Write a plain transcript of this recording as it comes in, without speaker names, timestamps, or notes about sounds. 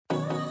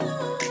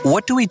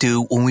What do we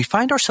do when we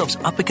find ourselves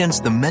up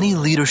against the many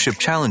leadership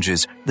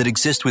challenges that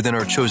exist within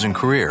our chosen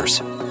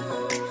careers?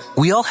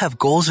 We all have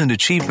goals and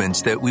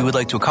achievements that we would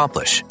like to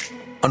accomplish.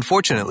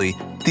 Unfortunately,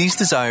 these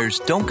desires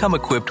don't come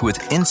equipped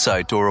with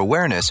insight or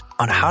awareness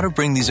on how to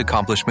bring these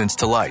accomplishments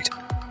to light.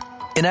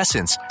 In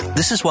essence,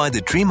 this is why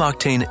the Dream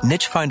Octane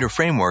Niche Finder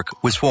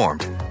Framework was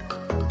formed.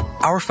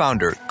 Our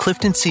founder,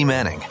 Clifton C.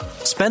 Manning,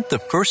 spent the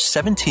first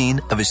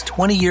 17 of his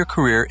 20-year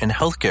career in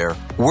healthcare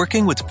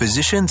working with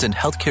physicians and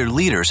healthcare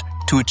leaders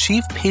to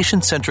achieve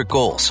patient-centric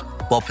goals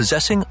while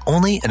possessing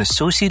only an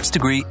associate's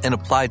degree in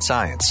applied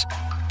science.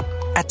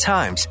 At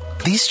times,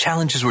 these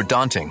challenges were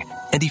daunting,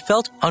 and he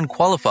felt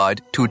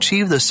unqualified to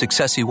achieve the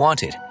success he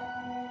wanted.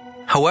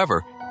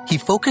 However, he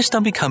focused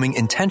on becoming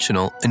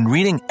intentional in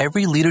reading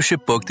every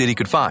leadership book that he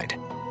could find,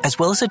 as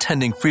well as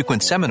attending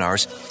frequent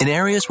seminars in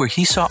areas where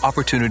he saw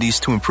opportunities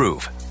to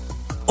improve.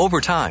 Over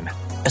time,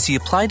 as he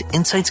applied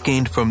insights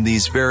gained from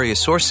these various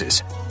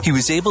sources, he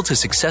was able to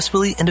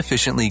successfully and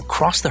efficiently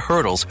cross the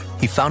hurdles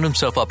he found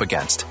himself up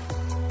against.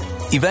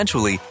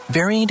 Eventually,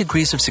 varying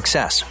degrees of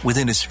success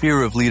within his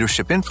sphere of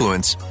leadership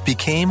influence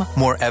became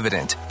more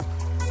evident.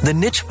 The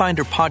Niche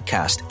Finder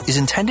podcast is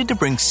intended to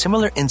bring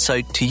similar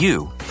insight to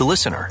you, the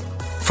listener,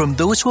 from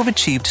those who have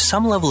achieved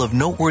some level of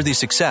noteworthy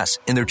success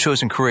in their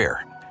chosen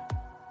career.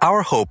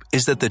 Our hope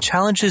is that the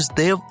challenges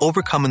they have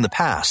overcome in the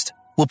past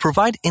will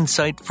provide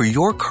insight for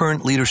your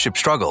current leadership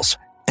struggles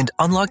and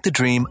unlock the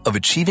dream of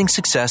achieving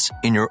success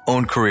in your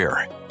own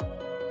career.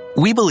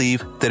 We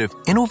believe that if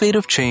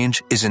innovative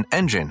change is an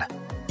engine,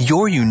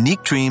 your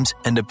unique dreams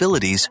and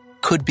abilities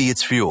could be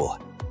its fuel.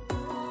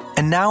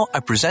 And now I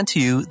present to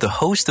you the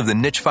host of the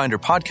Niche Finder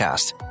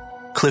podcast,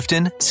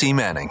 Clifton C.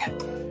 Manning.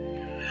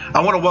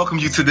 I want to welcome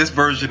you to this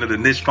version of the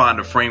Niche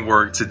Finder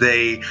Framework.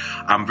 Today,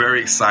 I'm very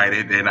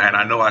excited, and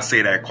I know I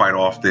say that quite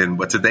often,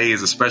 but today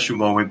is a special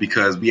moment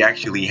because we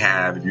actually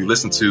have, if you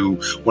listen to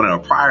one of our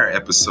prior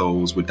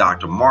episodes with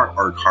Dr. Mark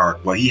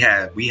Urquhart, well,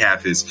 we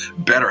have his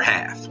better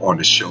half on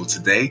the show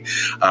today.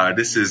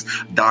 This is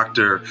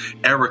Dr.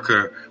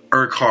 Erica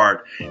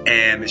Urquhart,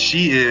 and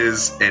she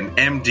is an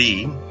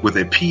MD with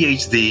a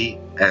PhD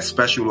that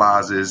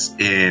specializes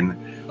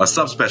in a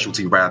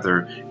subspecialty,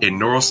 in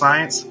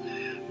neuroscience.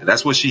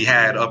 That's what she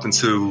had up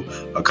until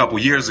a couple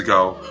years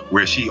ago,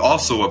 where she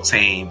also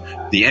obtained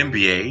the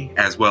MBA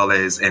as well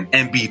as an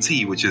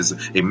MBT, which is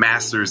a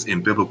master's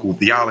in biblical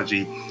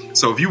theology.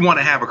 So if you want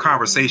to have a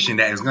conversation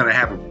that is going to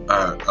have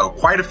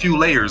quite a few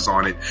layers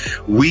on it,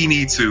 we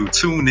need to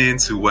tune in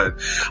to what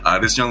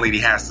this young lady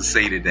has to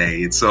say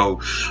today. And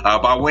so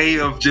by way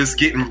of just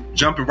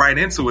jumping right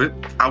into it,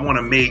 I want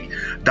to make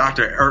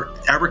Dr.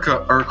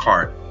 Erica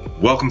Urquhart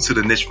welcome to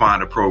the Niche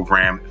Finder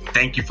program.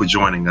 Thank you for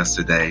joining us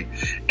today.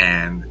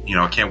 And,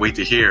 I can't wait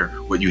to hear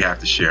what you have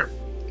to share.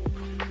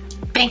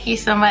 Thank you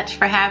so much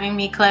for having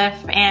me, Cliff.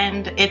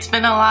 And it's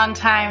been a long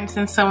time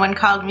since someone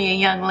called me a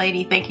young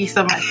lady. Thank you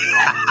so much for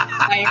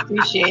that. I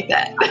appreciate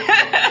that.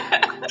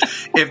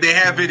 If they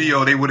have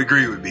video, they would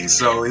agree with me.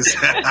 So it's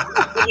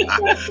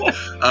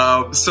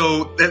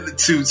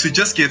to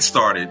just get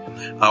started,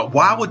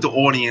 why would the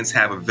audience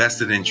have a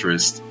vested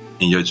interest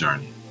in your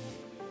journey?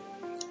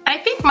 I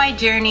think my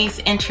journey's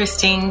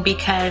interesting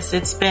because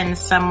it's been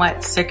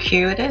somewhat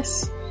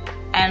circuitous.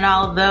 And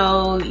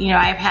although,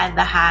 I've had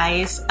the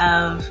highs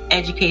of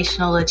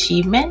educational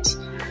achievement,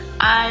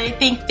 I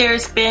think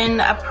there's been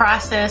a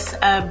process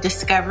of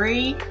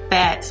discovery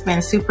that's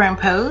been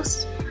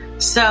superimposed.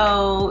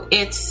 So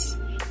it's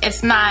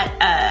not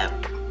a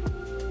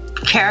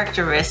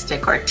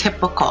characteristic or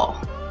typical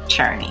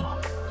journey.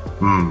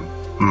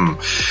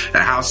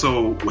 How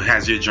so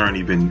has your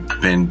journey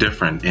been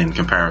different in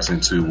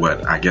comparison to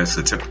what I guess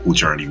a typical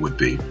journey would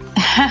be?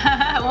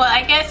 Well,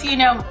 I guess,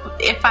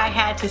 if I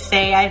had to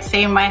say, I'd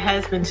say my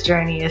husband's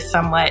journey is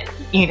somewhat,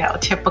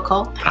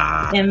 typical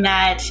in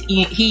that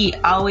he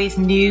always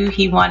knew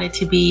he wanted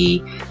to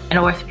be an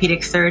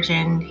orthopedic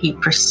surgeon. He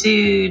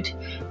pursued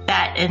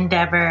that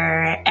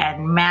endeavor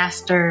and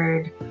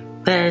mastered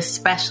the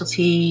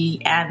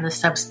specialty and the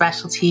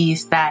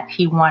subspecialties that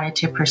he wanted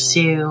to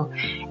pursue,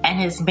 and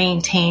has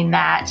maintained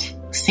that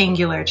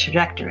singular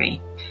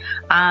trajectory.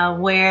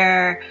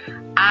 Where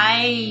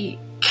I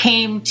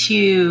came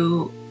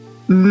to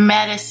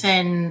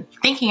medicine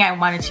thinking I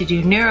wanted to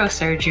do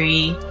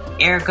neurosurgery,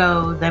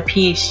 ergo the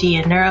PhD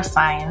in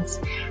neuroscience,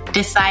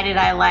 decided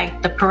I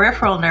liked the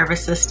peripheral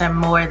nervous system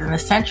more than the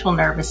central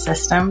nervous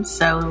system,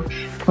 so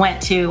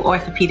went to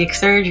orthopedic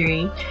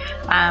surgery.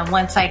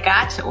 Once I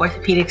got to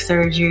orthopedic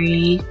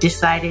surgery,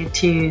 decided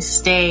to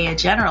stay a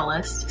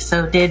generalist,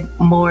 so did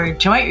more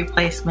joint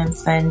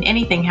replacements than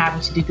anything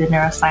having to do with the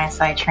neuroscience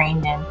I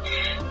trained in.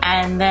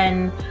 And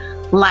then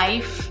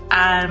life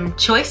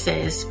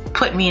choices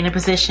put me in a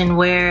position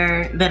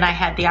where then I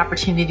had the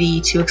opportunity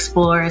to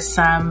explore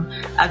some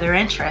other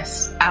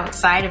interests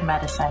outside of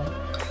medicine.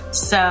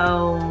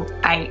 So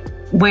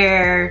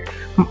where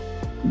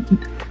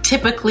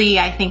typically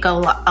I think a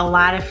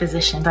lot of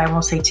physicians, I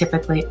won't say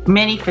typically,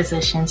 many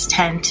physicians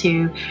tend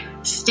to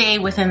stay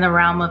within the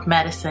realm of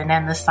medicine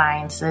and the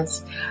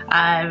sciences.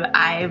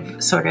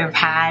 I've sort of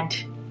had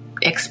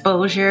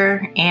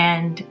exposure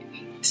and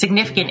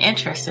significant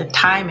interest and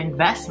time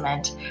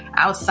investment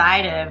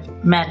outside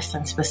of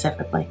medicine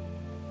specifically.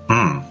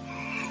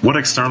 What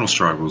external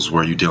struggles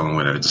were you dealing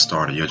with at the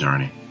start of your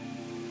journey?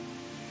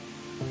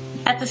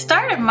 At the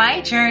start of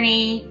my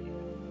journey,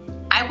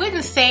 I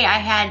wouldn't say I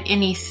had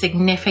any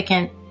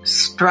significant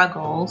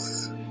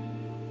struggles.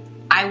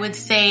 I would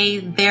say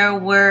there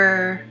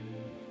were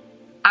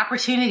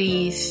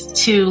opportunities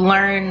to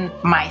learn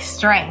my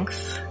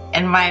strengths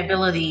and my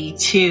ability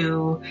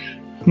to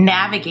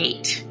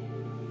navigate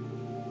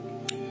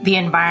the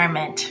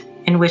environment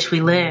in which we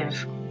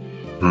live.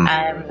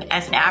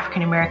 As an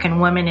African American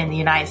woman in the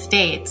United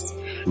States,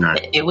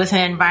 it was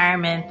an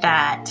environment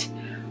that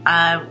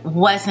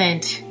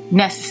wasn't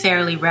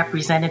necessarily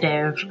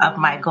representative of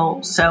my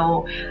goals.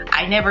 So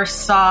I never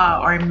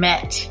saw or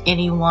met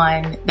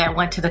anyone that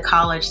went to the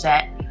college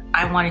that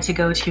I wanted to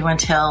go to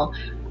until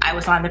I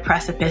was on the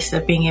precipice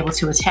of being able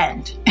to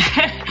attend.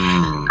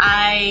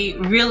 I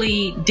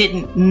really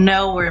didn't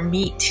know or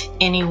meet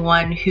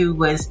anyone who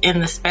was in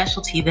the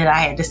specialty that I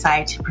had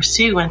decided to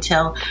pursue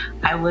until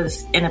I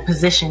was in a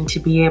position to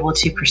be able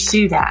to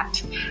pursue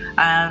that,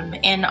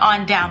 and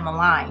on down the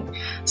line.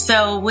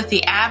 So with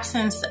the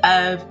absence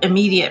of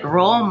immediate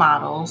role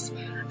models,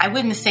 I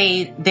wouldn't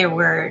say there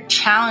were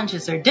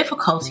challenges or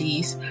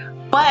difficulties,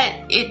 but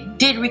it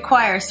did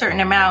require a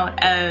certain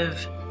amount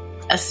of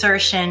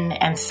assertion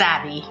and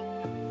savvy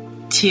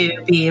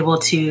to be able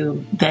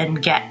to then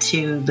get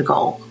to the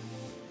goal.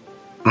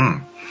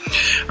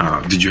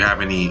 Did you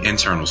have any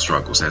internal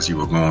struggles as you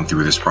were going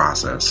through this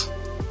process?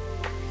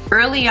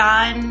 Early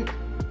on,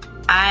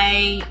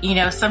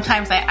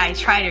 sometimes I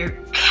try to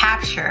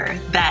capture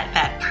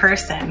that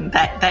person,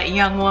 that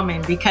young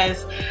woman,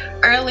 because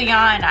early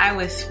on I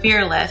was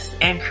fearless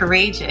and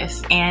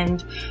courageous,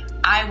 and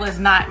I was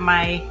not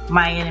my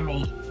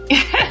enemy.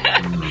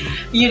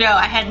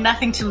 I had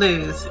nothing to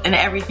lose and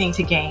everything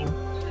to gain.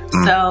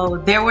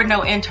 So there were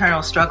no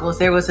internal struggles.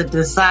 There was a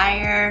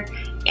desire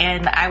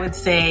and I would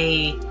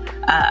say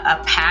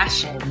a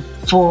passion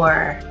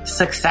for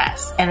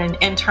success and an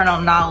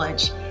internal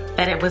knowledge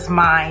that it was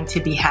mine to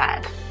be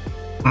had.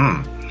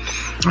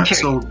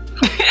 So,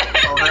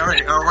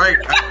 all right.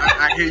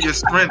 I hear your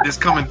strength is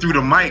coming through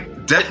the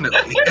mic.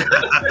 Definitely.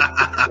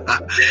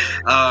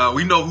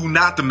 We know who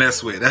not to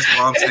mess with. That's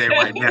what I'm saying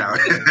right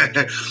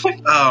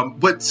now.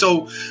 But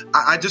so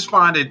I just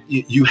find that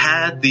you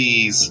had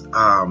these,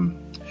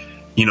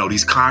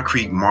 these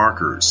concrete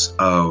markers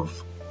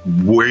of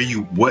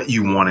what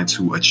you wanted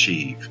to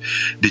achieve.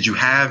 Did you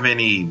have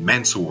any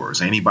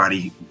mentors,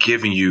 anybody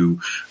giving you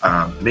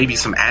maybe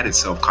some added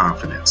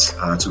self-confidence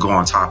to go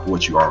on top of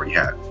what you already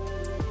had?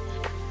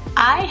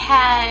 I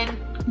had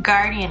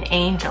guardian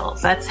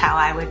angels. That's how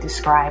I would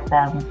describe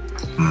them.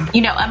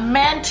 A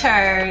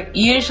mentor,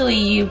 usually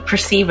you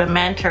perceive a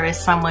mentor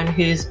as someone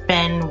who's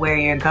been where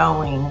you're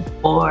going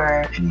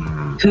or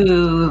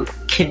who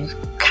can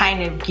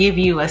kind of give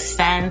you a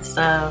sense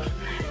of,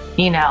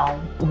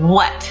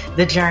 what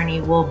the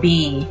journey will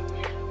be.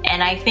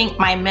 And I think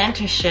my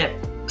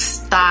mentorship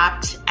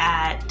stopped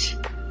at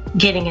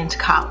getting into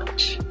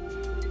college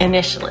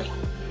initially.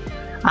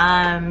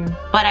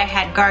 But I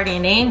had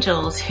guardian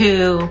angels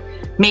who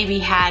maybe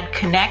had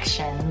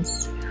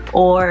connections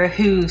or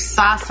who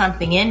saw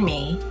something in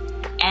me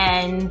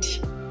and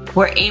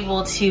were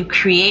able to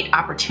create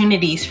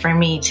opportunities for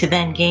me to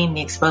then gain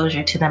the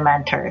exposure to the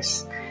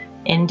mentors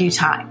in due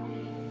time.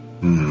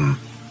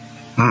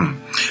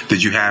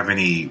 Did you have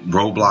any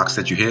roadblocks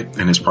that you hit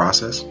in this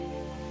process?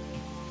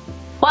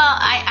 Well,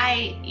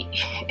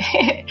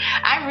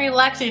 I'm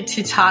reluctant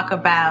to talk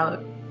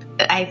about,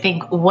 I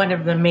think, one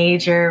of the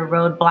major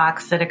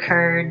roadblocks that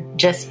occurred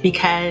just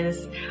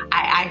because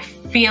I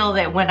feel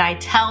that when I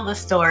tell the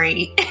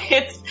story,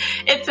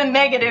 it's a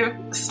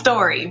negative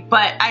story.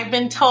 But I've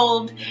been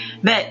told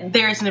that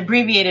there's an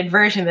abbreviated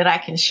version that I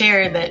can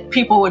share that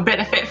people would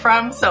benefit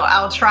from, so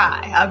I'll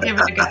try. I'll give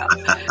it a go.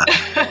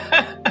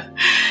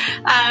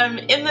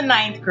 In the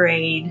 9th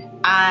grade,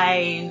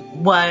 I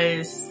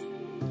was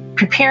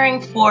preparing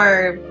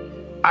for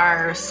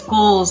our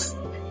school's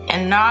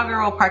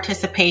inaugural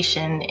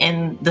participation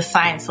in the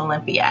Science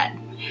Olympiad.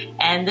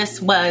 And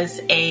this was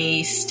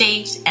a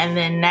state and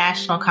then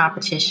national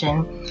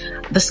competition.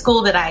 The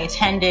school that I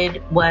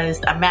attended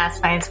was a math,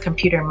 science,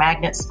 computer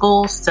magnet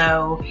school,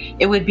 so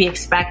it would be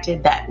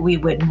expected that we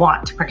would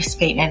want to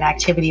participate in an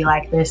activity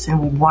like this and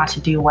we'd want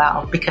to do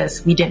well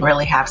because we didn't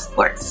really have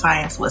sports.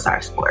 Science was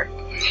our sport.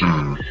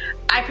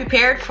 I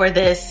prepared for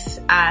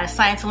this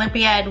Science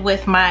Olympiad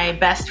with my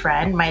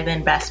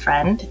then best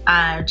friend,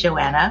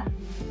 Joanna.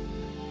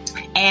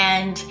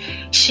 And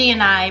she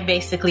and I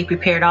basically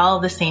prepared all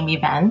of the same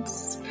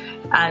events.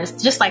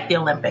 It's just like the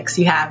Olympics.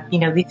 You have,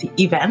 these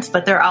events,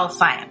 but they're all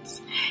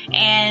science.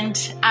 And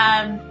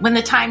when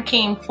the time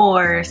came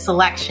for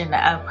selection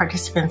of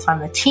participants on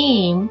the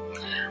team,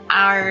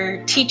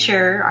 our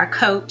teacher, our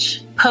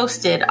coach,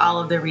 posted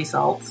all of the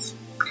results.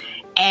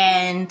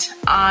 And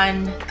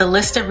on the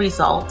list of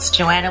results,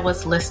 Joanna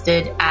was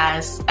listed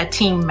as a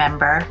team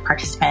member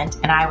participant,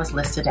 and I was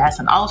listed as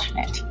an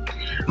alternate.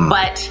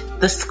 But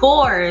the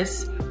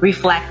scores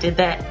reflected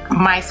that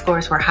my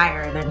scores were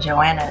higher than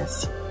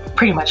Joanna's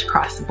pretty much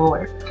across the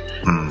board.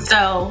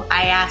 So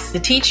I asked the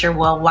teacher,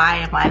 well, why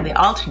am I the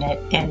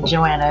alternate and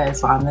Joanna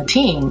is on the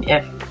team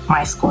if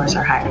my scores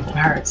are higher than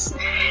hers?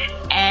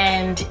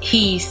 And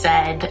he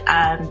said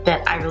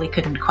that I really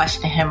couldn't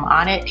question him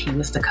on it. He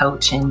was the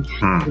coach and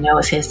it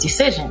was his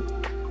decision.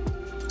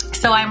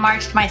 So I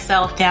marched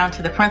myself down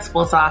to the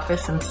principal's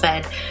office and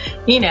said,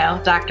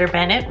 Dr.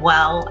 Bennett,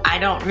 well, I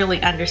don't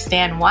really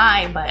understand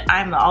why, but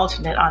I'm the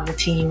alternate on the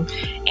team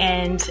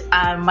and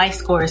my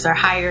scores are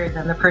higher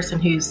than the person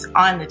who's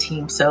on the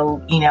team.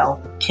 So,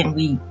 can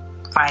we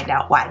find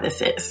out why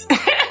this is?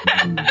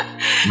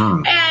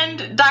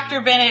 And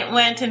Dr. Bennett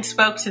went and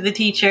spoke to the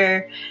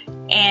teacher,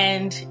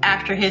 and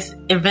after his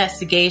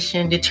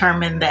investigation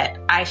determined that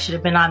I should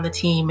have been on the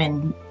team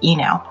and,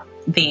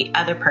 the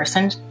other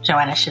person,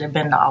 Joanna, should have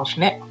been the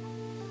alternate.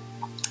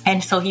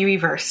 And so he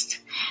reversed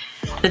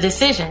the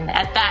decision.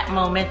 At that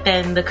moment,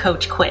 then the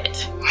coach quit.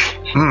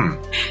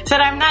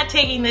 Said, I'm not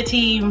taking the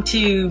team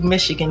to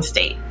Michigan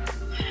State.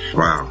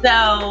 Wow.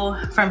 So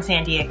from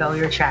San Diego,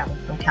 we were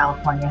traveling from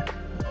California.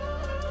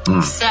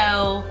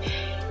 So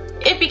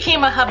it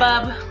became a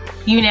hubbub,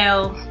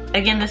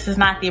 Again, this is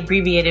not the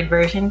abbreviated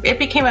version. It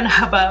became a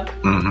hubbub.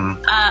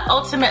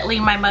 Ultimately,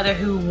 my mother,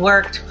 who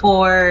worked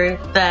for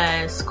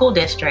the school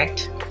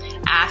district,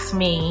 asked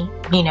me,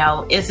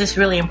 is this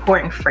really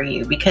important for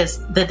you?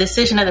 Because the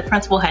decision of the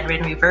principal had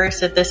been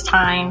reversed at this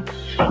time.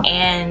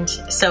 And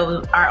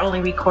so our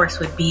only recourse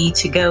would be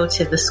to go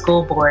to the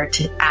school board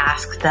to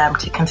ask them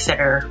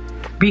to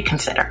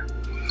reconsider.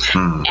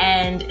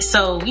 And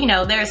so,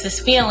 there's this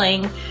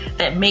feeling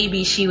that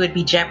maybe she would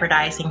be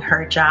jeopardizing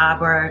her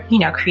job or,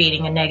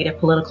 creating a negative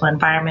political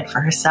environment for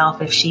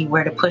herself if she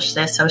were to push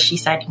this. So she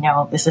said,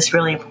 is this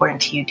really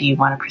important to you? Do you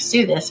want to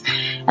pursue this?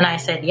 And I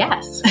said,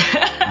 yes,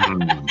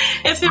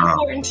 it's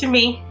important to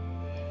me.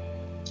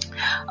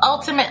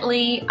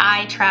 Ultimately,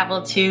 I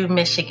traveled to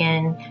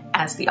Michigan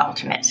as the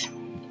alternate.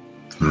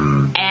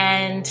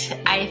 And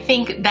I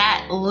think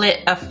that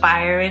lit a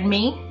fire in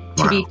me.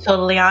 To be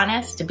totally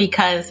honest,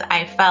 because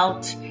I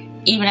felt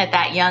even at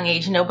that young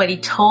age, no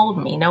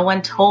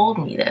one told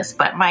me this,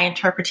 but my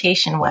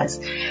interpretation was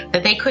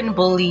that they couldn't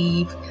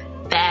believe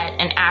that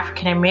an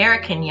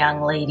African-American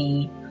young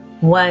lady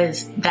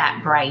was that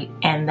bright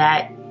and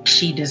that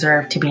she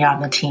deserved to be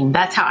on the team.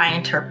 That's how I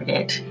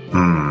interpreted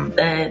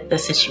the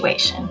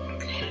situation.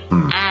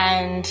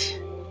 And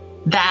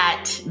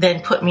that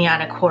then put me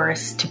on a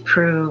course to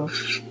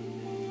prove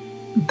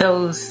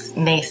those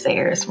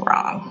naysayers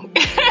wrong.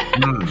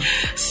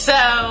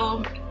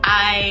 So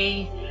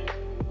I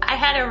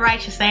had a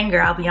righteous anger,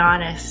 I'll be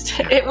honest.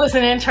 It was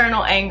an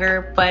internal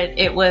anger, but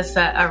it was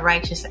a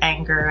righteous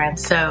anger. And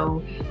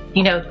so,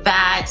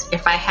 that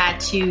if I had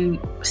to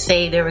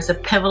say there was a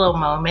pivotal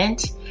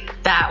moment,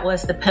 that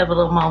was the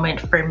pivotal moment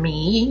for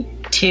me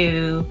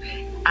to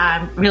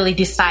really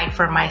decide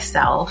for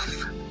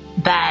myself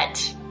that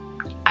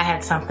I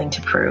had something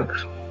to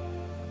prove.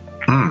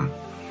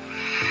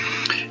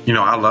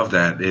 I love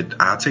that.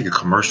 I'll take a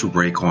commercial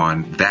break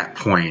on that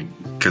point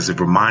because it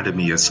reminded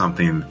me of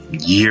something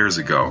years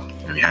ago.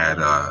 We had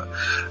a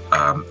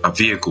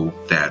vehicle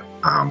that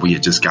we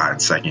had just gotten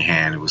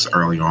secondhand. It was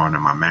early on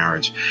in my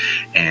marriage,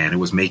 and it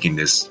was making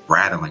this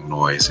rattling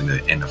noise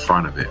in the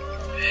front of it.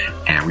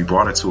 And we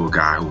brought it to a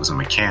guy who was a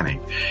mechanic.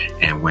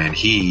 And when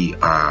he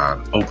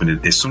opened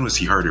it, as soon as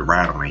he heard it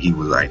rattling, he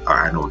was like, oh,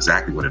 I know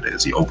exactly what it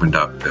is. He opened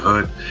up the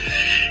hood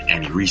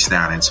and he reached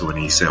down into it and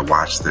he said,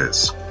 watch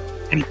this.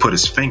 And he put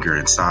his finger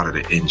inside of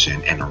the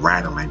engine and the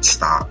rattling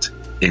stopped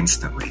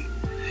instantly.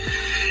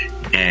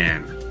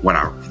 And when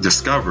I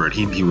discovered,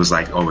 he was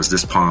like, oh, is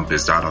this pump,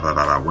 is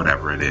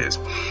whatever it is.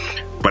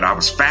 But I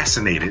was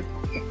fascinated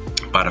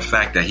by the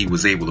fact that he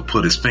was able to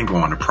put his finger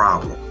on the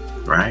problem,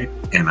 right?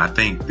 And I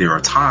think there are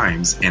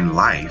times in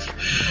life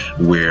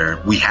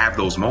where we have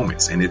those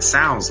moments. And it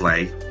sounds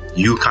like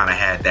you kind of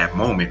had that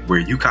moment where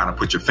you kind of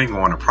put your finger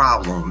on a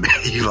problem.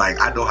 You're like,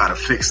 I know how to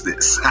fix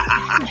this.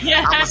 I'm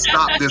going to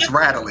stop this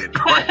rattling.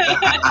 Right?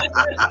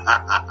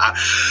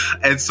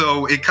 And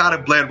so it kind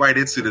of bled right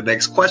into the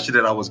next question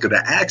that I was going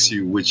to ask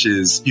you, which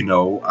is,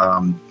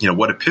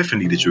 what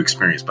epiphany did you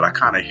experience? But I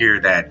kind of hear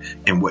that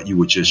in what you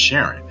were just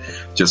sharing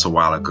just a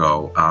while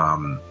ago.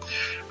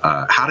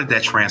 How did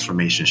that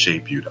transformation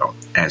shape you, though,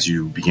 as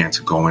you began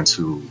to go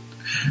into,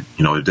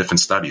 the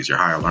different studies, your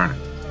higher learning?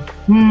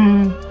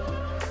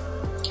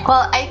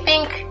 Well, I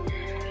think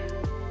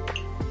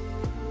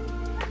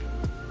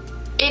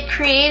it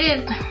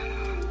created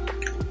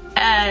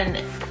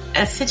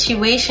a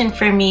situation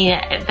for me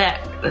that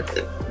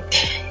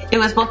it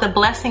was both a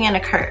blessing and a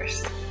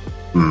curse.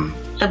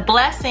 The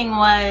blessing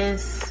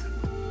was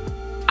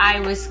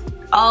I was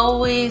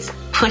always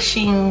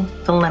pushing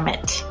the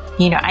limit.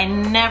 I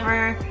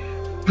never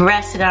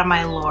rested on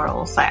my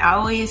laurels. I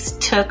always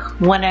took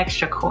one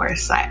extra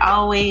course. I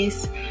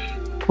always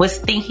was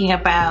thinking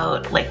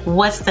about,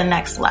 what's the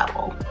next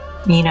level?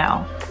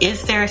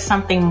 Is there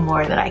something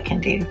more that I can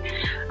do?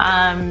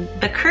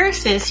 The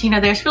curse is,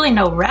 there's really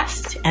no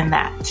rest in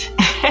that.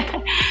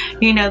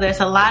 there's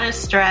a lot of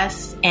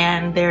stress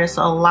and there's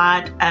a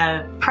lot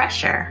of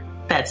pressure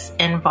that's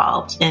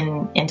involved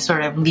in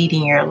sort of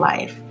leading your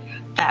life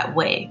that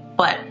way.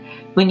 But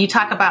when you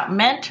talk about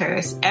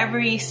mentors,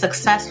 every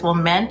successful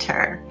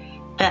mentor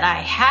that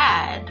I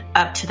had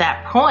up to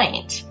that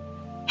point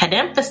had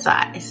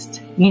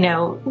emphasized,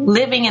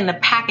 living in the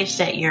package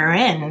that you're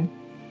in,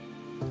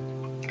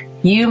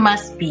 you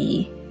must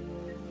be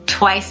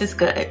twice as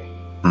good.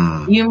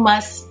 You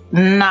must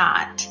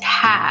not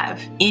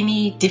have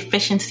any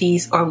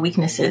deficiencies or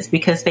weaknesses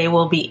because they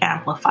will be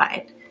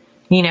amplified.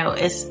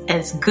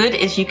 As good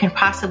as you can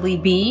possibly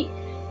be,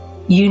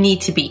 you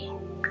need to be.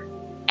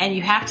 And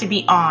you have to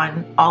be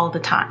on all the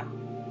time.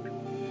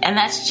 And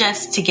that's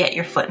just to get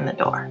your foot in the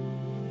door.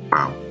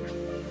 Wow.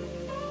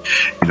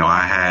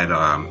 I had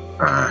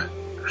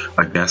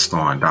a guest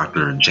on,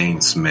 Dr.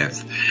 James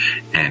Smith,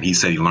 and he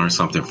said he learned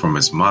something from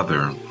his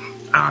mother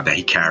that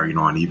he carried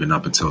on even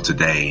up until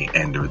today.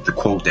 And the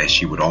quote that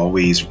she would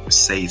always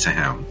say to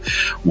him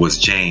was,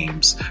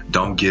 James,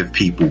 don't give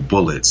people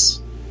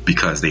bullets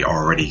because they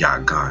already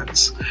got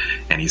guns.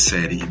 And he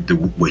said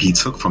what he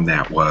took from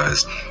that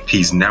was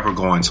he's never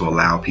going to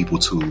allow people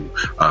to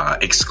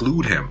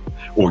exclude him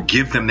or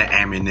give them the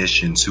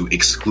ammunition to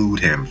exclude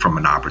him from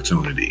an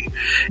opportunity.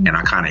 And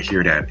I kind of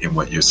hear that in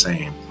what you're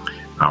saying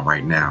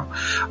right now.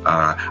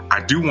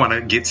 I do want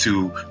to get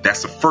to,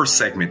 that's the first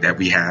segment that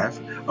we have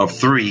of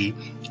 3.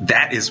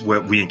 That is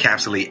what we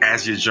encapsulate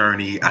as your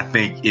journey. I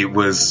think it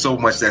was so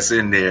much that's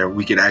in there.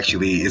 We could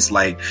actually, it's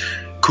like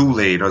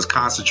Kool-Aid or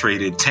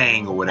concentrated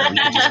Tang or whatever.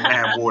 You can just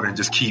add water and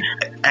just keep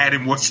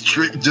adding more,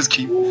 just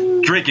keep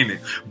drinking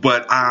it.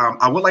 But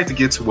I would like to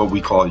get to what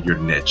we call your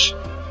niche.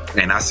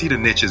 And I see the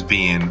niche as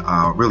being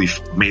really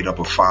made up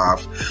of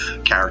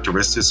 5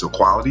 characteristics or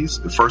qualities.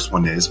 The first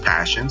one is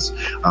passions.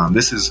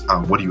 This is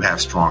what do you have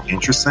strong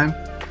interest in?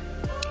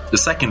 The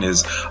second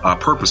is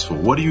purposeful.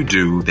 What do you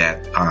do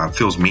that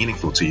feels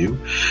meaningful to you?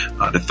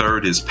 The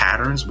third is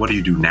patterns. What do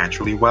you do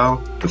naturally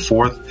well? The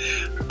fourth,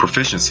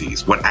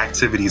 proficiencies. What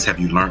activities have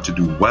you learned to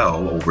do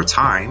well over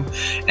time?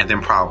 And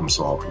then problem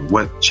solving.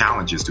 What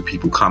challenges do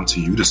people come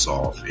to you to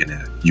solve in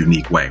a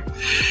unique way?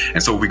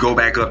 And so we go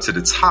back up to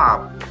the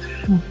top.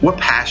 What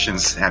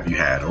passions have you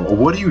had? Or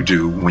what do you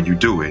do when you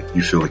do it,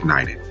 you feel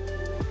ignited?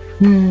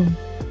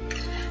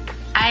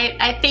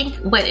 I think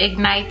what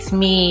ignites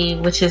me,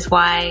 which is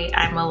why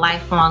I'm a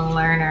lifelong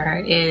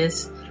learner,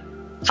 is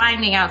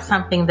finding out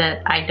something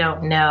that I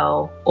don't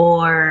know,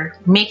 or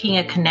making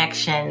a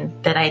connection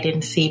that I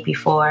didn't see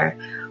before,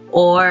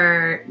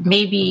 or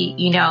maybe,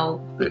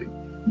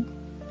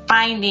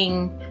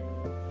 finding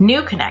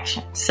new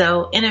connections.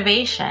 So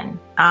innovation,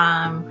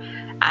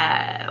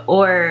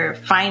 or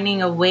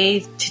finding a way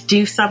to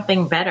do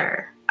something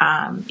better,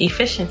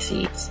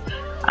 efficiencies.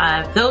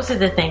 Those are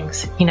the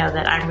things,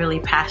 that I'm really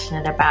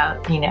passionate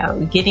about,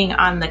 getting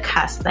on the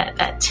cusp,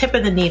 that tip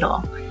of the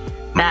needle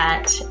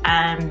that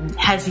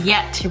has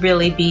yet to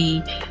really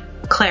be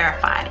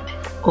clarified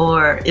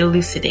or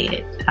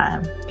elucidated.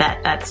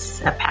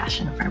 That's a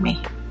passion for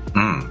me.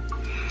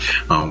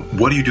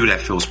 What do you do that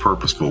feels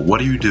purposeful? What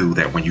do you do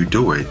that when you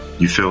do it,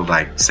 you feel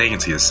like saying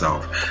to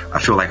yourself, I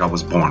feel like I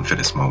was born for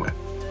this moment?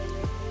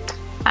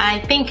 I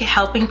think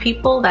helping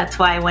people, that's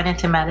why I went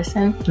into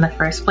medicine in the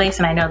first place.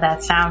 And I know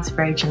that sounds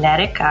very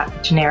generic,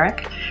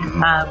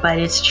 but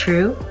it's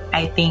true.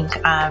 I think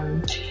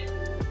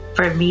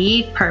for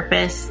me,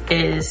 purpose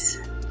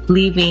is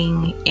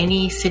leaving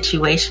any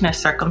situation or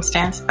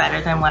circumstance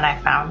better than when I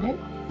found it.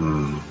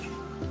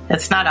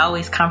 It's not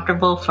always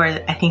comfortable for,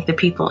 I think, the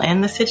people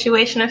in the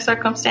situation or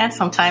circumstance.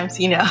 Sometimes,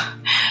 who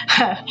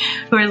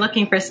are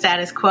looking for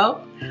status quo.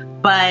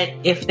 But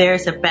if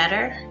there's a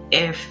better,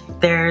 if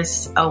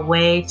there's a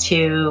way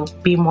to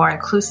be more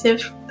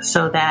inclusive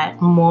so that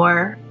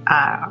more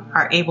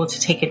are able to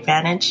take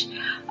advantage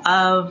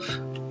of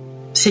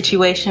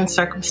situations,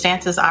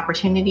 circumstances,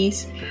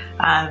 opportunities,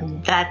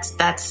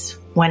 that's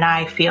when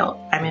I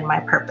feel I'm in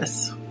my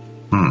purpose.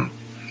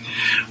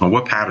 Well,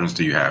 what patterns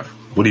do you have?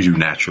 What do you do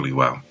naturally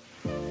well?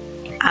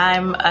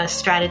 I'm a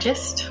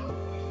strategist.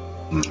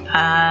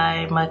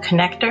 I'm a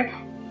connector.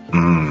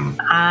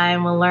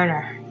 I'm a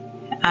learner.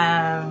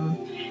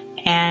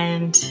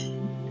 And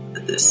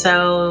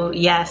so,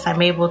 yes,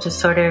 I'm able to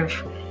sort of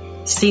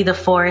see the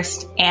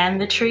forest and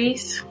the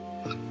trees.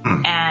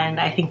 And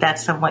I think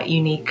that's somewhat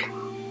unique.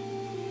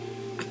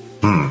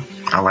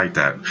 I like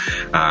that.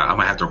 I'm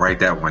going to have to write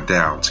that one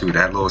down, too.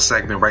 That little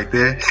segment right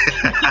there.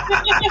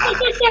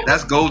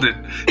 That's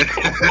golden.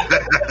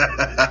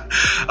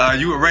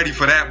 You were ready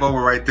for that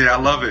moment right there. I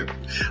love it.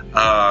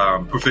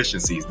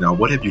 Proficiencies. Now,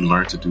 what have you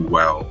learned to do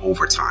well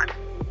over time?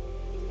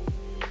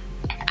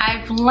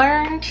 I've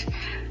learned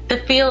the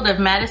field of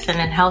medicine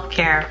and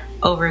healthcare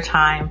over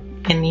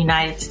time in the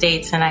United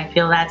States, and I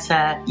feel that's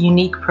a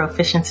unique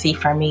proficiency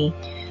for me,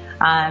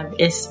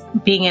 is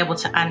being able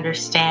to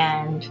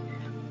understand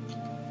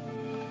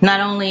not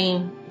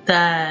only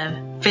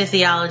the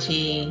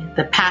physiology,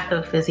 the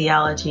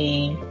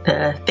pathophysiology,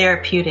 the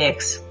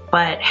therapeutics,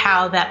 but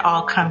how that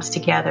all comes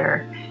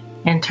together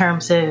in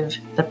terms of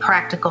the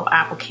practical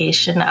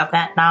application of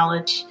that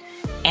knowledge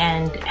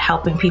and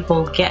helping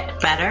people get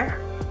better,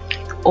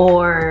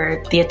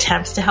 or the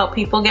attempts to help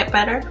people get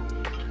better.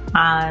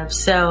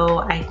 So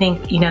I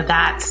think,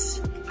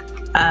 that's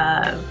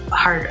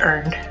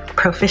hard-earned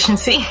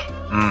proficiency.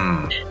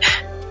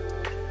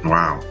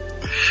 Wow.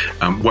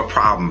 What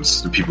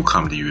problems do people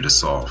come to you to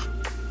solve?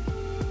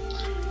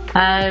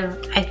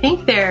 I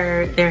think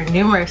they're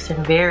numerous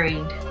and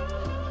varied,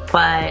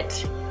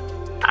 but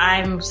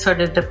I'm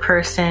sort of the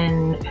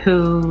person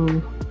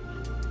who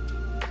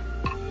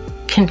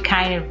can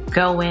kind of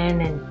go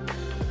in and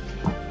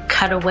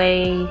cut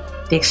away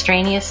the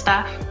extraneous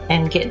stuff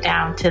and get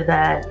down to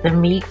the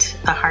meat,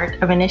 the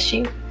heart of an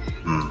issue.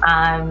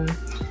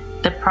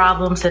 The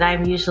problems that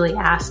I'm usually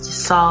asked to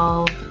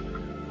solve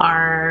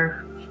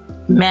are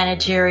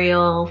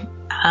managerial,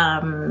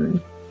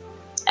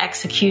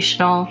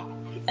 executional,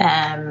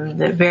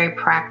 they're very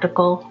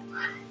practical,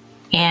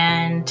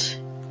 and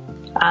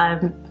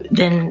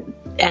then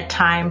at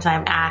times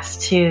I'm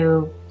asked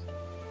to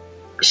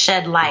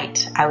shed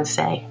light, I would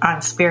say,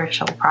 on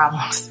spiritual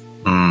problems.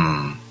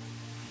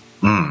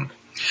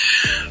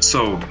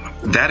 So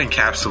that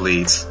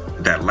encapsulates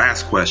that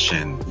last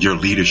question, your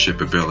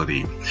leadership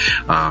ability,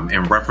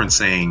 and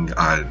referencing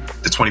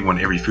the 21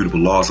 Irrefutable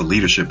Laws of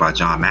Leadership by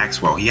John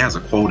Maxwell. He has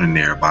a quote in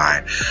there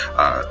by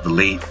the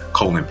late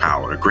Colin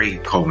Powell, the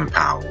great Colin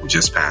Powell, who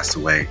just passed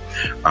away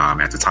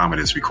at the time of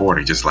this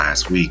recording just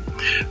last week.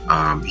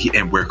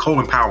 And where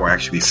Colin Powell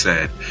actually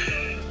said,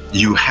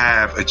 "You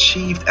have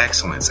achieved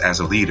excellence as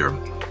a leader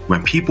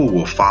when people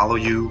will follow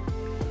you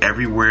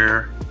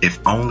everywhere, if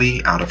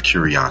only out of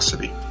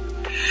curiosity."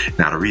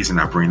 Now, the reason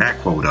I bring that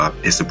quote up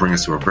is to bring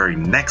us to our very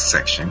next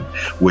section,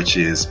 which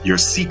is your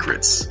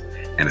secrets.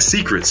 And the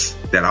secrets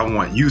that I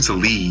want you to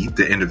lead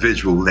the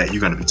individual that you're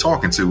going to be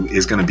talking to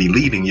is going to be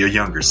leading your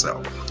younger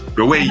self,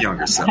 your way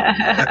younger self.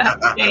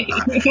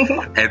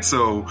 And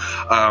so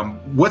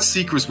what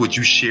secrets would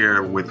you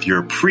share with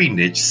your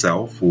pre-niche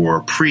self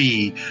or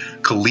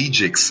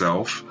pre-collegiate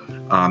self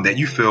that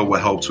you feel will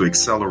help to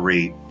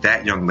accelerate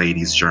that young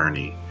lady's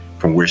journey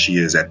from where she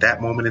is at that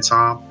moment in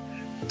time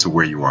to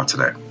where you are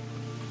today?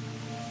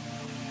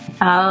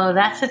 Oh,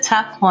 that's a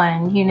tough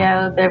one.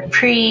 The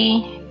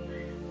pre-niche,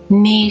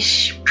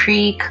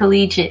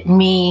 pre-collegiate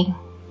me,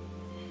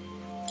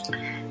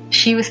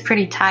 she was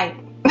pretty tight.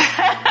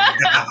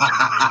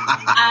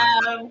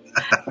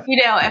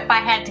 If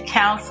I had to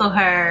counsel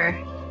her,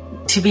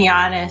 to be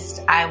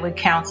honest, I would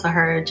counsel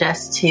her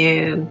just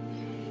to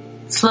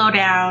slow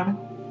down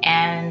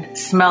and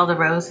smell the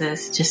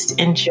roses, just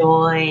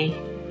enjoy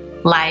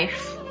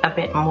life a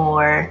bit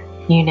more.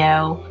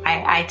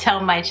 I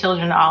tell my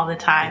children all the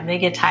time, they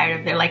get tired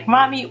of it. They're like,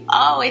 "Mom, you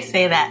always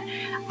say that."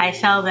 I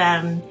tell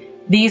them,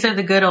 these are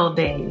the good old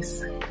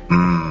days.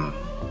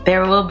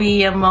 There will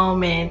be a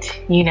moment,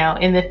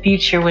 in the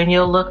future when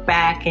you'll look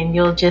back and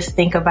you'll just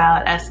think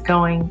about us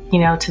going,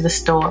 to the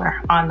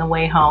store on the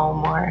way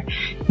home, or,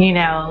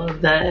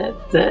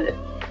 the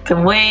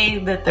way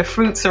that the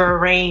fruits are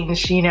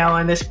arranged,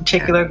 in this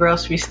particular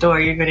grocery store.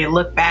 You're going to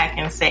look back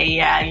and say,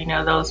 yeah,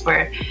 those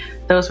were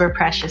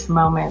precious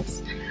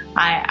moments.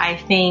 I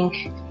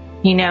think,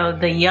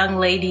 the young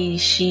lady,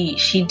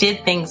 she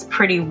did things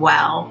pretty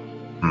well.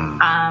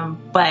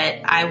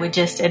 But I would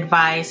just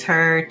advise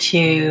her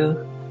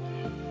to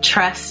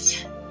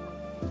trust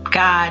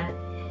God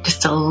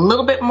just a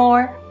little bit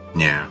more.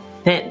 Yeah.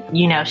 That,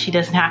 she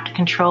doesn't have to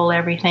control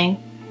everything,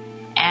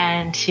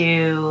 and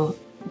to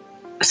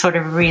sort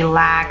of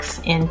relax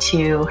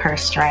into her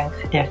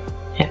strength if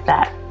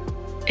that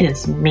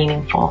is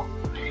meaningful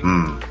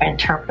or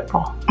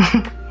interpretable.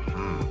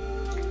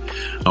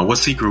 What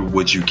secret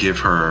would you give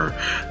her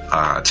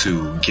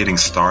to getting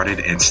started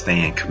and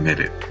staying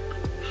committed?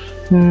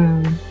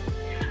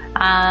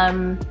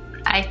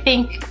 I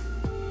think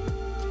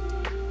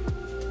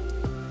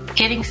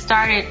getting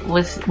started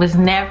was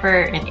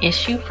never an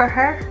issue for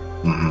her.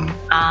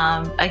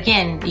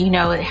 Again,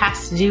 it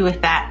has to do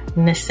with that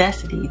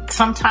necessity.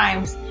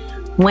 Sometimes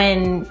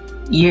when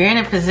you're in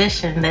a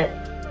position that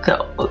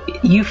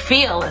you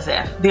feel as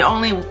if the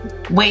only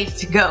way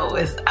to go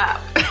is up,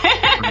 the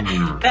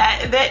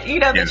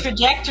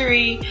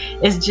trajectory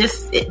is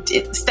just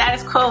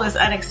status quo is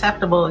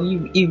unacceptable.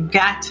 You've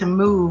got to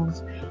move.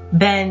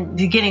 Then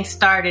getting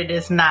started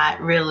is not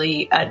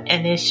really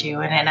an issue,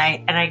 and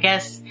I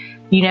guess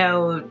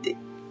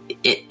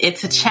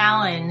it's a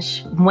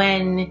challenge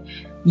when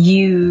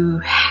you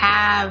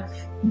have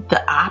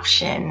the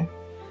option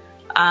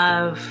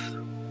of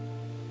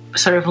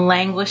sort of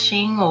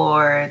languishing,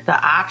 or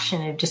the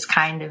option of just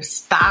kind of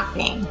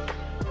stopping.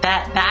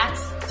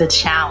 That's the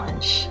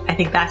challenge. I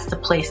think that's the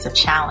place of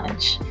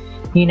challenge.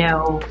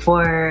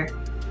 For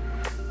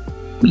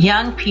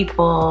young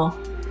people,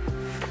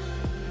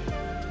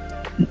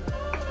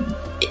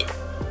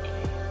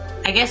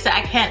 I guess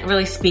I can't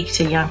really speak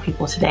to young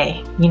people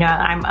today.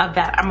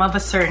 I'm of a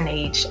certain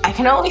age. I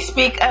can only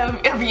speak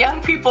of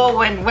young people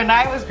when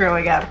I was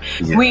growing up.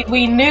 Yeah.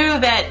 We knew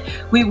that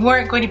we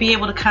weren't going to be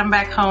able to come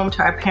back home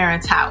to our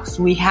parents' house.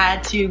 We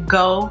had to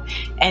go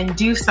and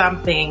do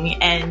something,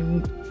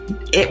 and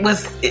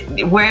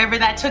wherever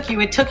that took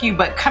you, it took you,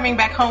 but coming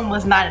back home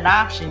was not an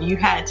option. You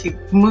had to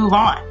move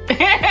on.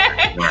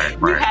 Right.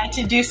 You had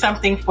to do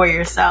something for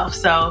yourself.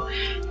 So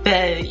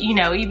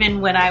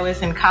even when I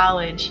was in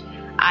college,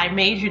 I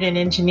majored in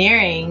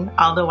engineering,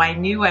 although I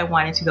knew I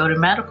wanted to go to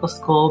medical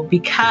school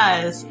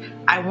because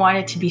I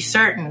wanted to be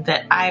certain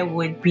that I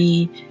would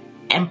be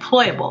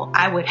employable.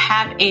 I would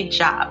have a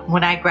job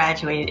when I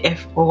graduated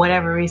if, for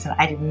whatever reason,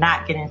 I did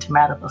not get into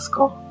medical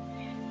school.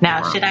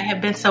 Now, should I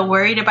have been so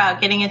worried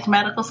about getting into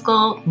medical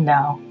school?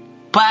 No.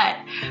 But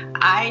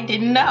I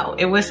didn't know.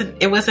 It was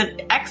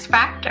an X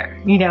factor,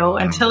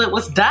 until it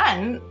was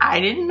done.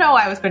 I didn't know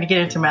I was going to get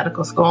into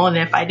medical school. And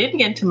if I didn't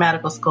get into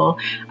medical school,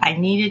 I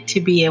needed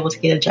to be able to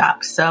get a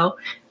job. So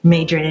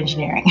major in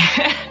engineering.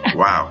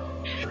 Wow.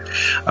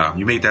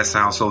 You made that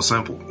sound so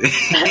simple.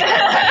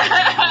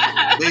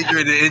 Major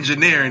in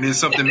engineering is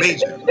something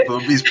major,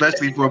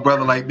 especially for a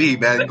brother like me,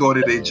 man. Going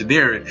into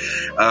engineering,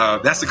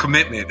 that's a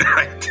commitment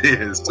right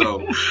there. So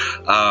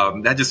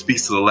that just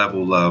speaks to the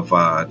level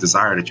of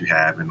desire that you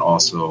have, and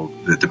also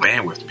the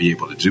bandwidth to be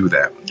able to do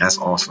that. That's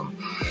awesome.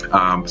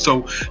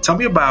 So tell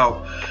me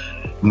about,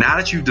 now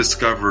that you've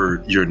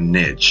discovered your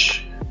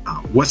niche,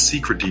 what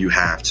secret do you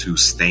have to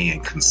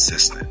staying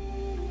consistent?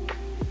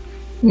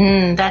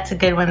 That's a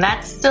good one.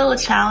 That's still a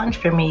challenge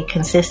for me,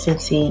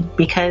 consistency,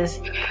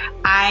 because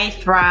I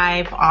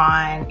thrive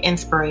on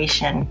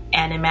inspiration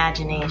and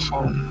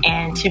imagination.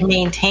 And to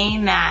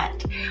maintain that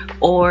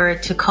or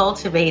to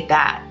cultivate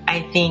that,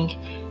 I think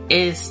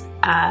is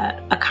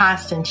a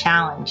constant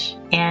challenge.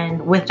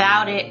 And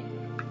without it,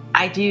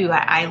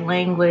 I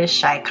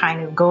languish. I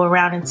kind of go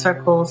around in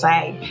circles.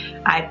 I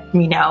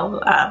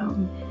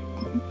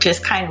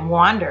just kind of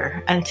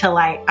wander until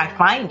I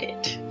find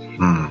it.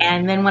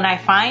 And then when I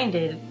find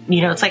it,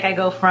 it's like I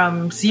go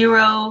from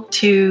 0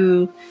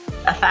 to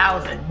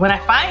 1,000. When I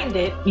find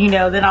it,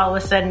 then all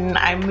of a sudden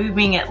I'm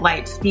moving at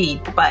light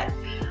speed. But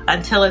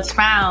until it's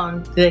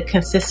found, the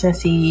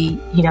consistency,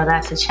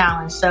 that's a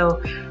challenge.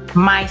 So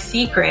my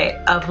secret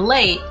of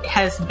late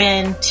has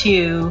been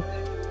to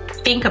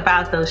think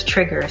about those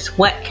triggers.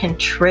 What can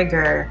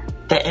trigger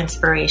the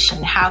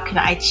inspiration? How can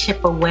I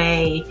chip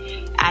away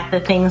at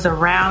the things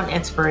around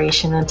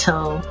inspiration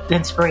until the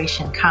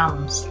inspiration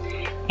comes?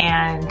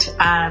 And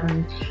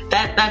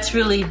that's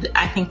really,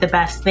 I think, the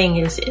best thing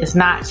is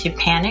not to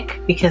panic,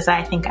 because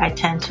I think I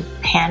tend to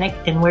panic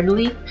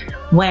inwardly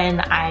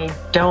when I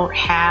don't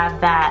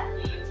have that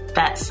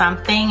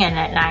something, and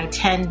I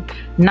tend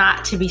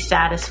not to be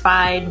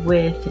satisfied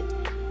with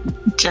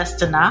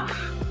just enough.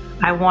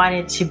 I want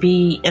it to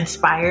be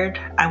inspired.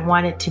 I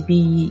want it to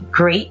be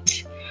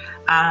great.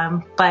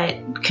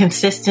 But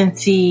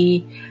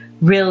consistency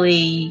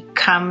really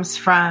comes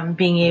from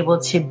being able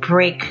to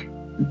break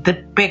the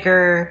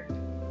bigger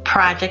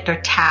project or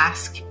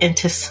task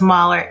into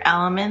smaller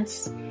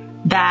elements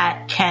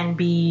that can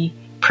be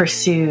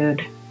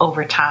pursued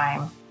over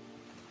time,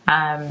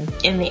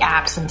 in the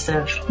absence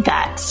of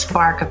that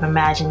spark of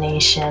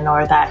imagination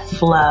or that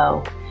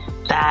flow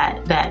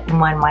that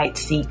one might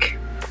seek.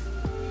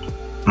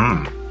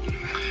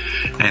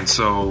 And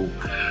so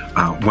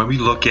when we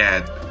look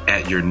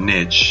at your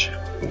niche,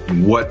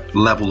 what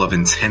level of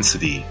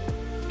intensity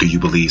do you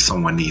believe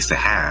someone needs to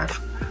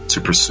have to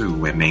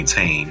pursue and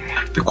maintain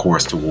the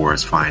course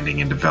towards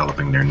finding and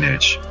developing their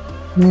niche?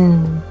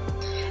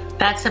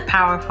 That's a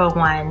powerful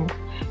one.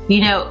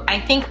 I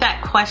think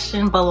that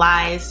question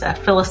belies a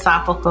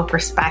philosophical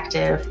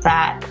perspective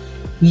that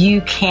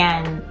you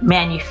can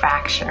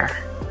manufacture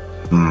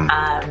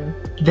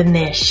the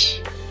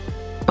niche.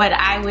 But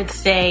I would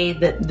say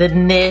that the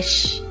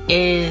niche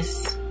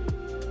it's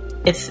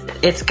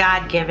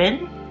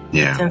God-given.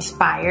 Yeah. It's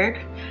inspired.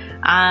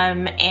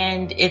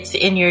 And it's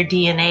in your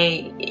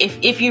DNA.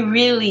 If you're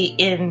really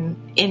in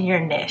your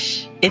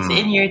niche, it's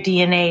in your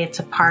DNA. It's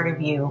a part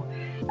of you.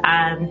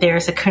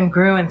 There's a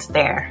congruence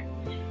there.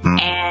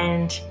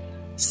 And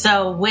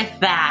so with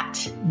that,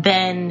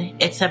 then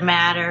it's a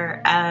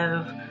matter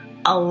of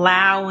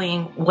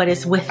allowing what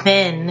is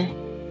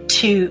within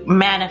to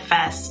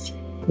manifest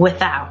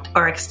without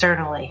or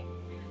externally.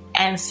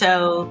 And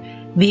so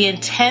the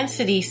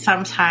intensity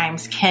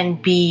sometimes can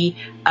be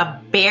a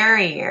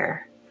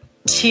barrier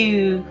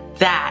to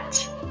that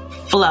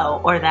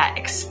flow or that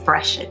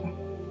expression.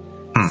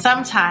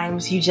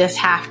 Sometimes you just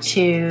have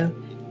to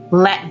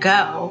let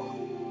go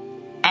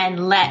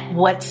and let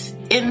what's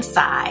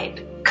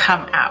inside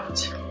come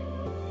out.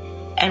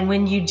 And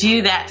when you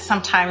do that,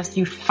 sometimes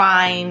you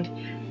find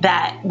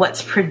that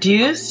what's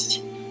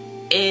produced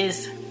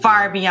is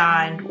far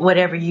beyond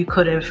whatever you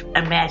could have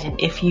imagined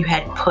if you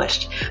had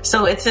pushed.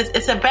 So it's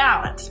a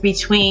balance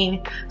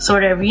between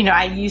sort of,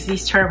 I use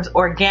these terms,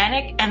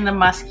 organic and the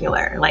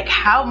muscular. Like,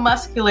 how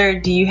muscular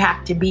do you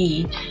have to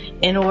be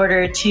in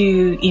order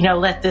to,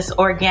 let this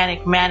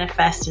organic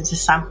manifest into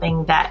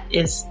something that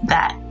is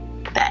that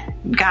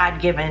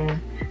God-given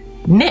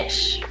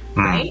niche,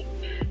 right?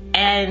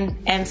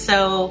 And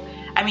so,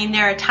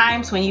 there are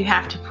times when you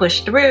have to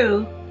push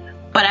through,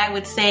 but I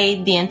would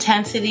say the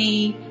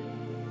intensity,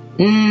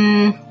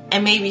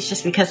 and maybe it's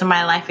just because of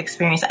my life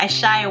experience, I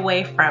shy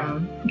away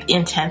from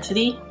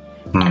intensity,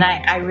 and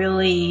I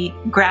really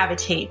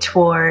gravitate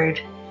toward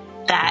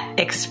that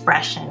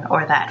expression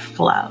or that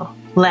flow,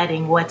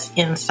 letting what's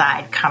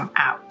inside come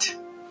out.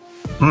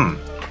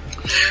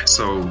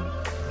 So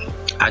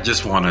I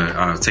just want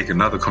to take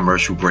another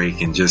commercial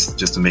break, and just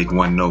to make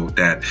one note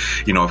that,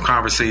 if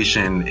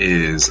conversation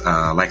is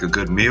like a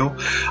good meal,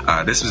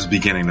 this is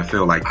beginning to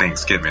feel like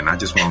Thanksgiving. I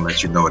just want to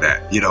let you know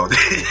that,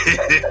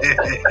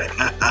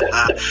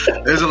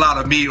 there's a lot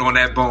of meat on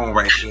that bone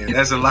right there.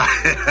 There's a lot.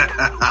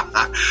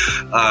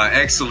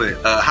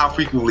 Excellent. How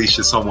frequently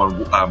should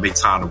someone make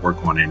time to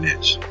work on their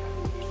niche?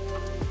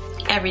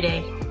 Every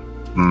day.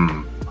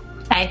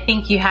 I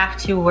think you have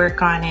to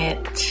work on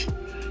it.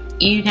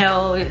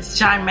 It's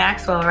John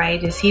Maxwell,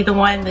 right? Is he the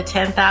one, the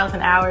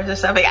 10,000 hours or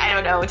something? I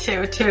don't know,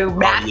 to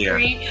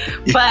mastery.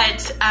 Yeah.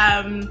 But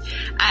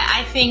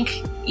I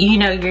think,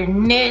 your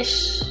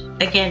niche,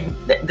 again,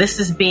 this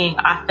is being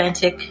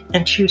authentic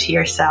and true to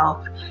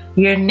yourself.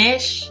 Your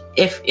niche,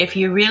 if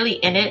you're really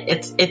in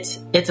it,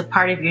 it's a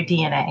part of your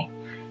DNA.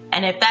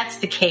 And if that's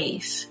the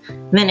case,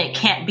 then it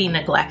can't be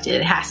neglected.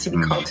 It has to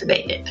be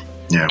cultivated.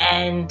 Yeah.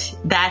 And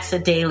that's a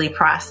daily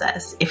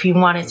process. If you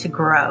want it to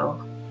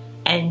grow,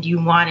 and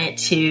you want it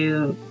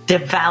to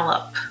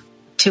develop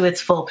to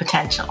its full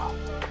potential.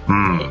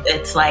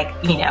 It's like,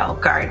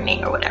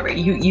 gardening or whatever.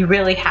 You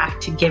really have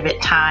to give it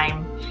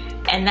time.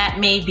 And that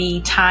may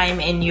be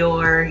time in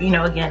your,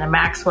 again, a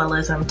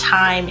Maxwellism,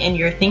 time in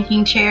your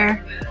thinking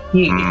chair.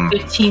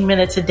 15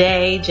 minutes a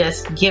day,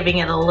 just giving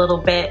it a little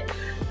bit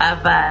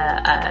of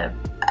a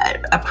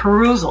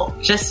perusal,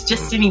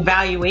 just an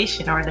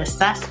evaluation or an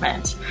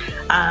assessment,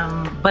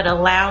 but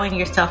allowing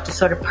yourself to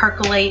sort of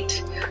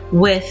percolate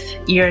with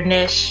your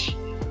niche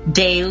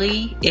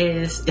daily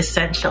is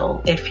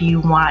essential if you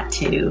want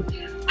to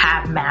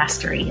have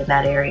mastery in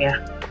that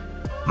area.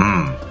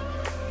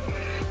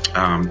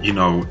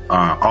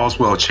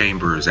 Oswald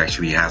Chambers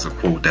actually has a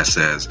quote that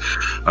says,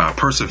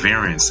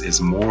 perseverance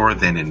is more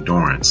than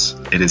endurance.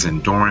 It is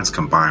endurance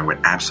combined with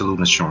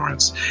absolute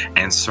assurance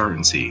and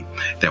certainty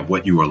that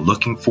what you are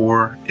looking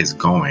for is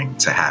going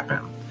to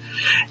happen.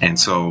 And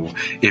so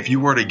if you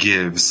were to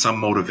give some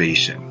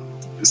motivation,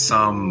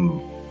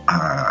 some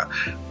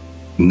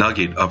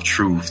nugget of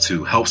truth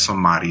to help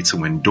somebody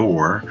to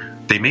endure,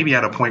 they may be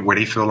at a point where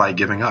they feel like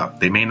giving up.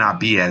 They may not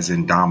be as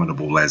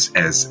indomitable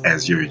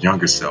as your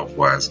younger self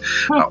was.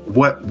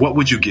 What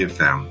would you give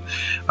them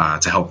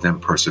to help them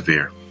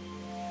persevere?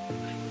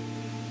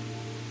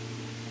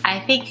 I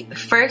think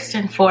first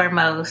and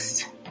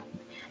foremost,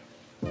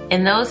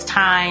 in those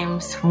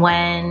times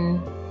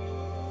when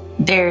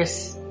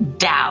there's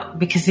doubt,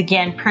 because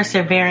again,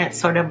 perseverance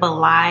sort of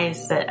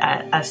belies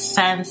a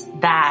sense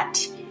that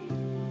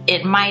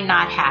it might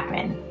not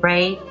happen,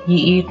 right?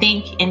 You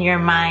think in your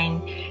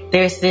mind,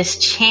 there's this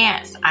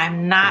chance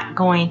I'm not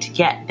going to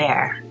get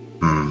there.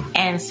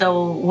 And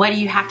so what do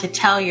you have to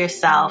tell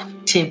yourself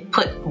to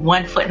put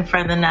one foot in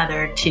front of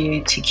another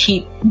to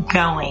keep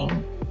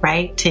going,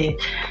 right? To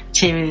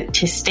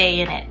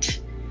stay in it.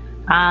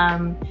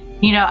 I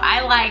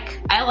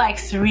like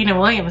Serena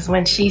Williams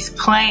when she's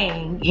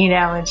playing,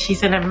 and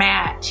she's in a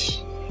match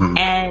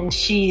and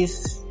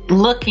she's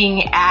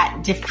looking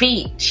at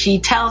defeat. She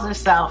tells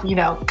herself,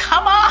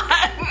 come on.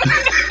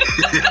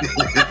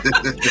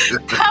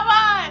 Come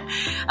on.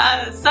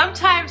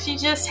 Sometimes you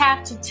just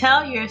have to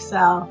tell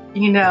yourself,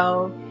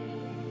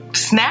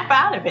 snap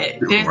out of it.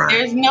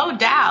 There's no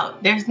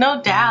doubt. There's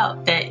no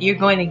doubt that you're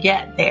going to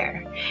get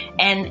there.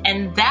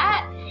 And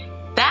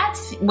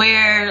that's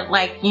where,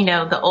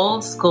 the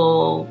old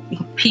school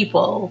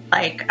people,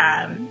 like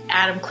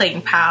Adam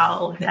Clayton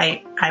Powell.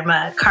 I'm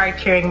a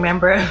card-carrying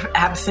member of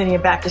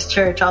Abyssinian Baptist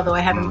Church, although I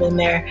haven't been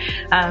there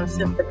since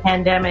the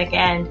pandemic.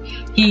 And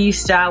he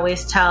used to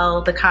always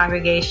tell the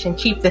congregation,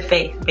 keep the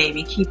faith,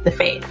 baby, keep the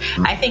faith.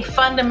 I think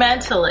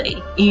fundamentally,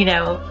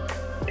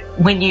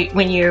 when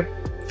you're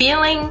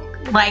feeling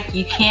like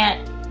you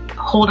can't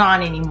hold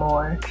on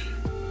anymore,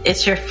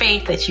 it's your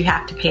faith that you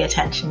have to pay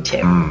attention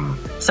to.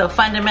 So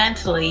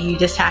fundamentally, you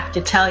just have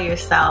to tell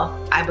yourself,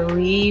 I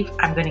believe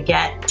I'm going to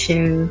get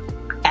to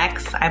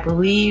X. I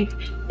believe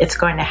it's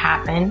going to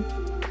happen.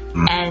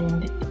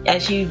 And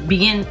as you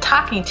begin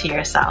talking to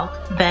yourself,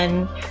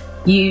 then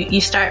you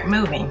start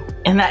moving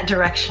in that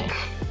direction.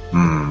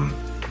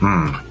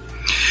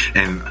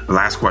 And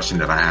last question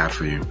that I have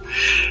for you.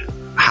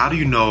 How do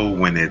you know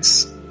when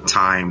it's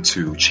time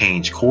to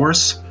change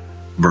course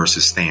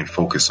versus staying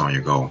focused on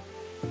your goal?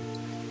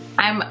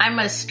 I'm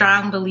a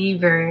strong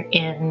believer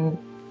in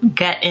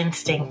gut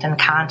instinct and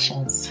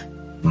conscience.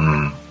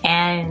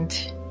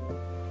 And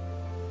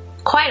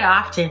quite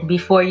often,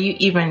 before you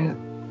even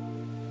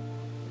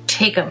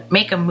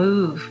make a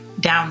move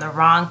down the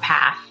wrong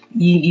path,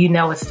 you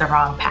know it's the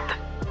wrong path.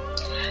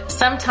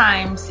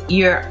 Sometimes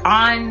you're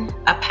on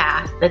a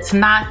path that's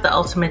not the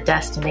ultimate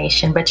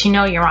destination, but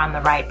you're on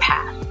the right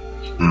path.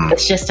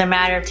 It's just a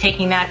matter of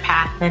taking that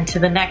path then to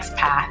the next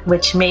path,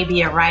 which may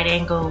be a right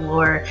angle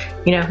or,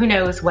 who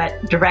knows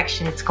what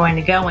direction it's going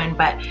to go in,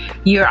 but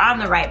you're on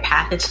the right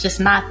path. It's just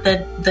not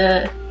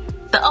the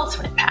the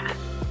ultimate path.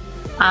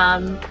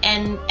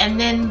 And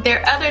then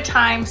there are other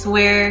times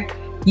where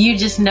you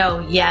just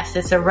know, yes,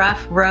 it's a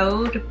rough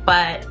road,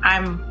 but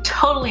I'm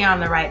totally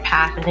on the right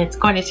path and it's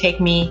going to take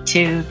me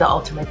to the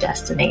ultimate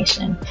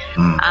destination.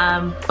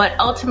 But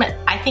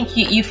I think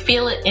you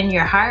feel it in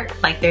your heart.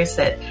 Like there's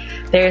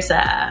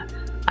a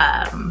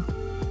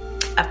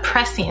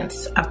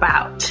prescience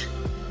about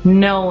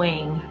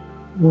knowing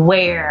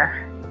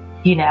where,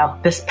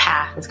 this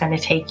path is going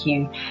to take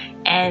you.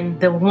 And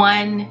the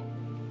one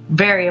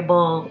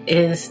variable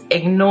is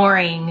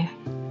ignoring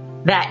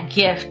that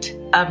gift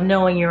of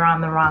knowing you're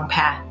on the wrong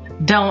path.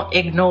 Don't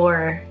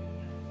ignore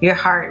your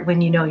heart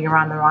when you know you're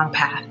on the wrong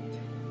path.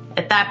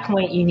 At that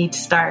point, you need to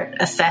start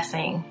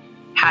assessing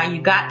how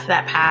you got to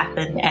that path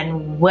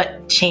and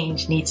what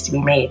change needs to be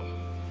made.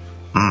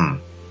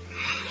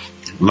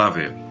 Love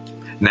it.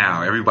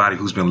 Now, everybody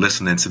who's been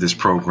listening to this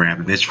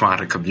program, the Niche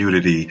Finder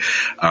community,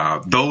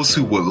 those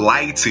who would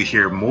like to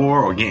hear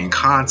more or get in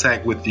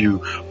contact with you,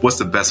 what's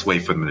the best way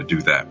for them to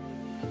do that?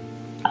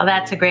 Oh,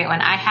 that's a great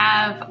one. I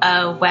have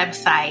a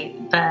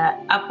website, the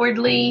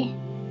upwardly.co.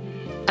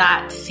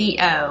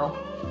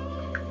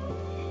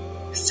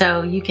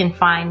 So you can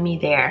find me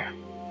there.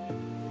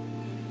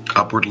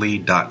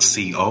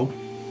 Upwardly.co?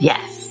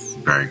 Yes.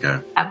 Very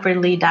good.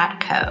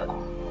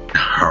 Upwardly.co.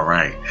 All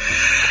right.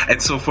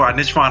 And so for our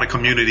Niche Finder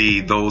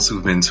community, those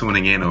who've been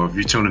tuning in, or if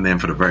you're tuning in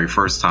for the very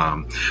first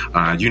time,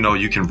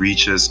 you can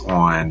reach us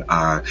on,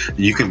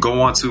 you can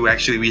go on to,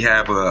 actually, we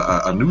have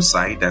a new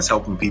site that's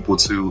helping people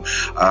to,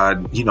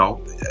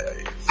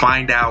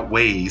 find out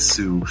ways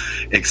to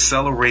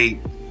accelerate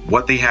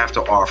what they have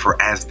to offer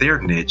as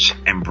their niche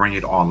and bring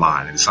it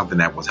online. It's something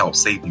that will help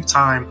save you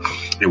time.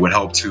 It would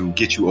help to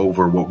get you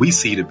over what we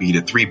see to be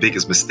the 3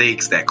 biggest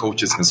mistakes that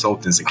coaches,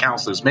 consultants, and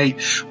counselors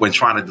make when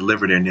trying to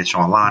deliver their niche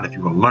online. If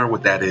you want to learn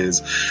what that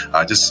is,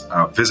 just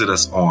visit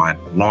us on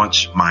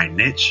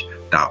launchmyniche.org.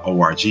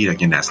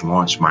 Again, that's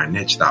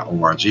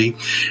launchmyniche.org.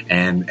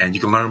 And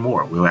you can learn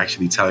more. We'll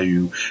actually tell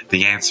you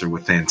the answer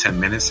within 10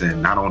 minutes,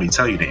 and not only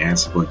tell you the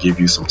answer, but give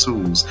you some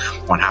tools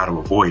on how to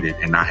avoid it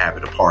and not have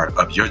it a part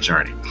of your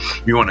journey.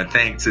 We want to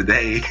thank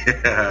today,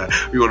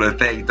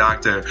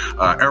 Dr.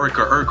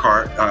 Erica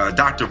Urquhart,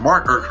 Dr.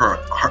 Mark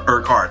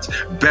Urquhart's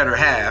better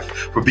half,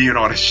 for being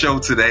on the show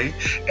today.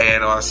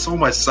 And so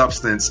much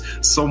substance,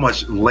 so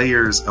much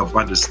layers of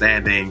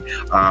understanding,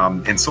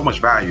 and so much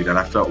value that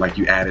I felt like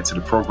you added to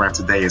the program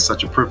today. It's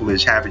such a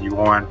privilege having you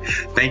on.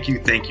 Thank you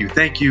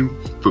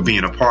for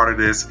being a part of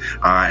this.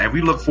 And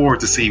we look forward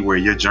to see where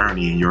your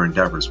journey and your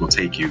endeavors will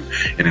take you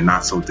in a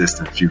not so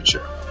distant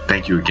future.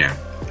 Thank you again.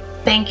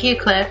 Thank you,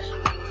 Cliff.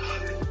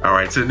 All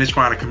right, to the Niche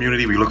Finder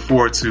community, we look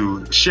forward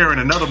to sharing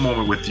another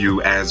moment with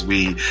you as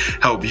we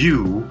help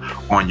you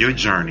on your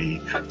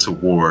journey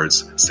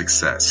towards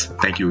success.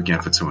 Thank you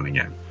again for tuning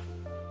in.